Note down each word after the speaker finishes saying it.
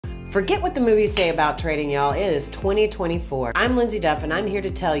Forget what the movies say about trading, y'all. It is 2024. I'm Lindsay Duff, and I'm here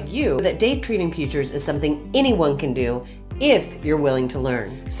to tell you that day trading futures is something anyone can do if you're willing to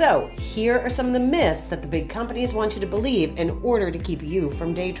learn. So here are some of the myths that the big companies want you to believe in order to keep you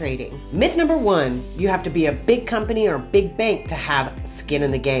from day trading. Myth number 1, you have to be a big company or big bank to have skin in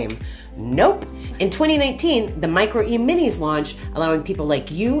the game. Nope. In 2019, the Micro E-minis launched, allowing people like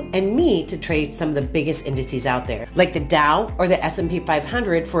you and me to trade some of the biggest indices out there, like the Dow or the S&P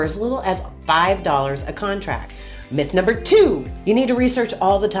 500 for as little as $5 a contract. Myth number 2, you need to research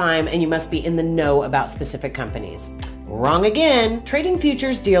all the time and you must be in the know about specific companies. Wrong again. Trading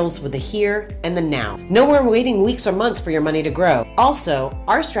futures deals with the here and the now. No more waiting weeks or months for your money to grow. Also,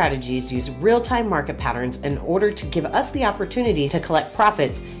 our strategies use real-time market patterns in order to give us the opportunity to collect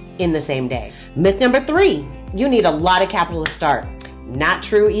profits in the same day. Myth number 3, you need a lot of capital to start. Not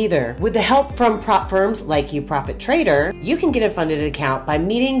true either. With the help from prop firms like UProfit Trader, you can get a funded account by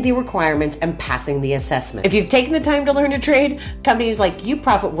meeting the requirements and passing the assessment. If you've taken the time to learn to trade, companies like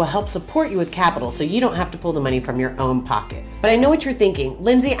UProfit will help support you with capital so you don't have to pull the money from your own pockets. But I know what you're thinking.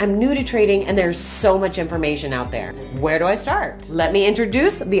 Lindsay, I'm new to trading and there's so much information out there. Where do I start? Let me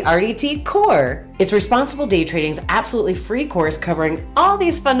introduce the RDT Core. It's Responsible Day Trading's absolutely free course covering all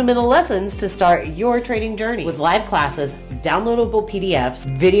these fundamental lessons to start your trading journey. With live classes, downloadable PDFs,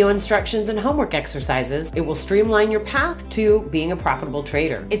 video instructions, and homework exercises, it will streamline your path to being a profitable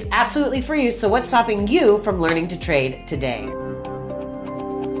trader. It's absolutely free, so what's stopping you from learning to trade today?